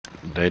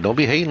Hey, don't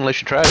be hating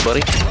unless you try it,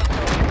 buddy.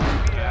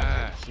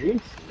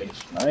 Jeez, big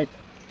snipe.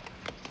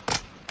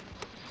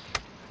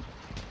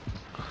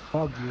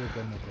 Fuck you,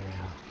 gonna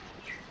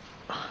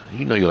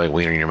You know you like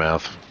wiener in your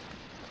mouth.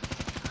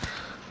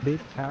 Big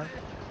Hark,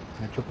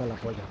 me chupa la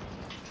polla.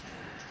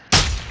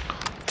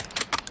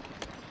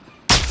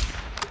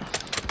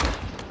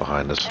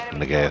 Behind us in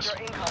the gas.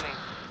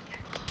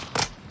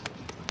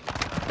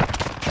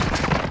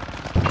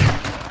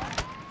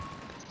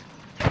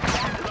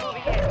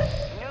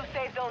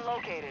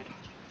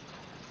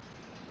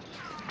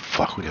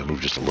 Fuck, we gotta move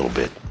just a little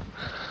bit.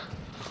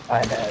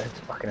 I know, it's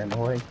fucking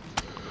annoying.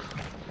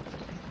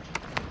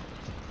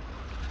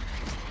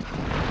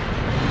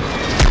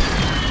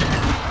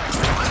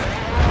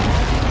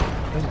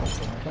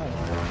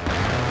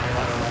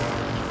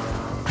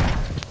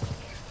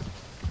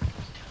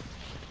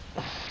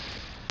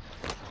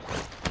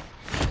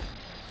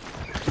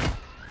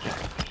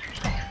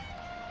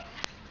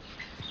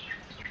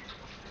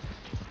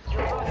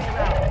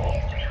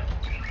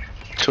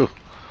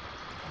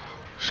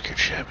 Scared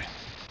shit at me.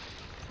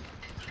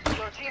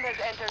 Your team has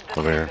entered the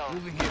Over here. zone.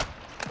 Moving here.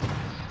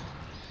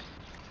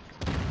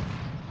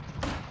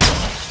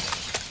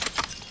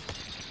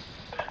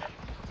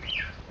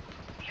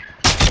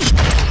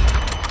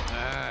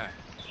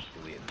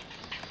 Brilliant.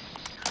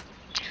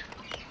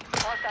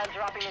 Hostiles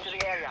dropping into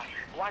the area.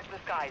 Watch the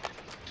skies.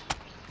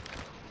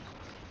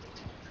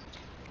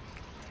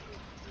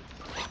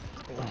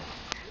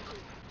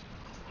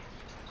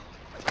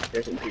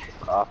 There's some people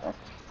coughing.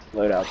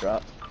 Loadout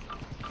drop.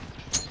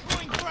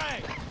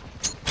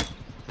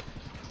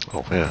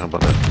 Oh yeah, how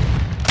about that?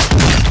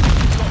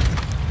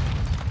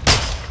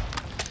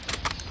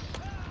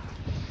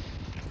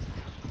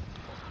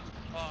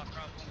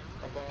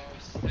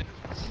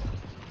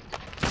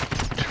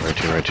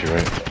 To your right, to your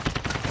right.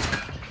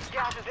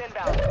 Gas is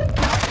inbound.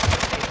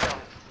 Safe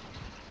zone.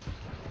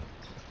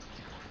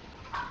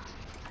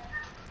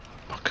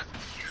 Fuck.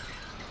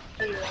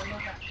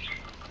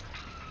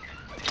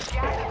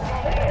 Gas is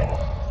moving in.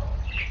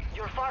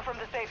 You're far from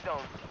the safe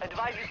zone.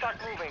 Advise you start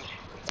moving.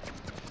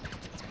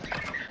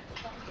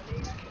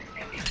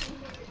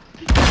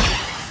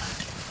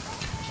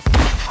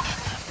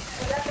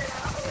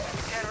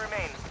 10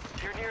 remain.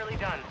 You're nearly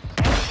done.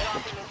 Enemy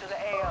dropping into the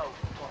AO.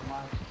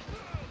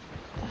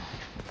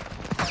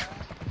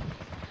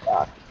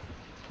 Fuck.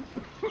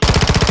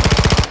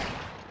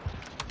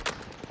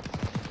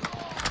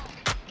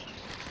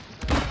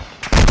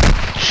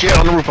 Shit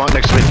on the roof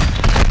next to me.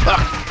 Fuck.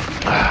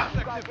 Ah.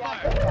 Got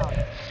gas inbound.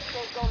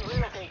 Safe zone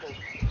relocated.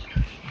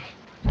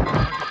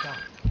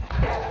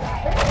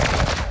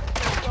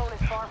 Safe zone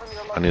is far from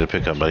your I location. need to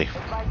pick up, buddy.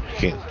 Advise you get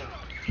Can't. moving.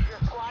 Your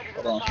squad is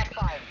in the top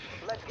 5.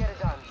 Let's get it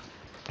done.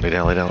 Lay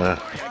down, lay down, lay down.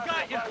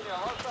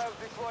 Hostiles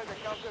deploy the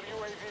counter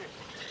UAV.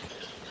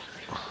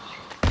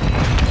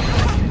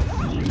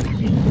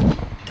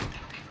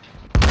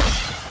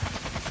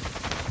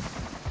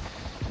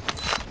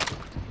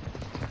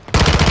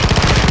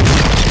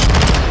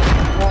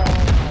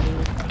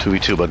 Two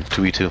 2v2, bud.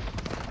 2v2.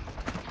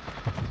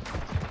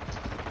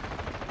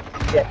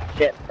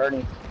 Shit,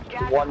 Ernie.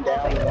 One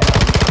down, one.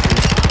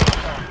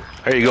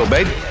 There you go,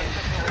 babe.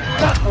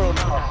 Oh,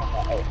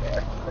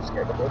 there. I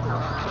scared the baby.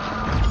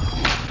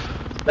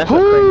 That's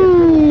what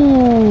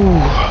Woo!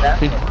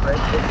 That's what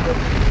crazy.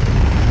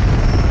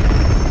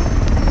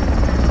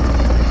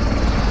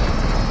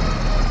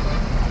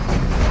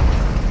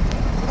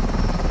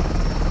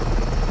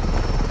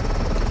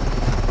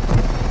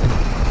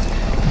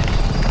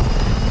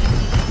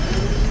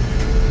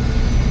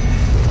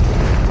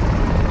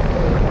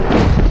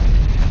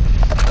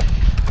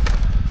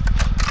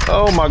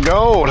 Oh my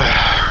god.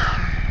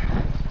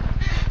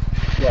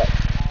 Yeah.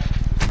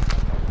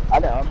 I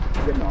know,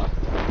 I'm getting on.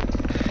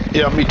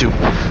 Yeah, me too.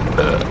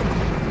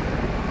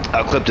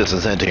 I'll clip this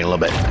and send it to you in a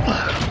little bit.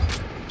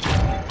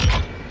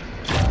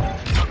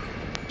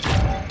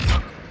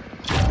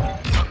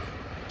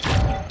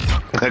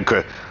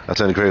 I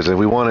sounded crazy.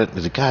 We want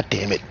it. God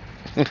damn it.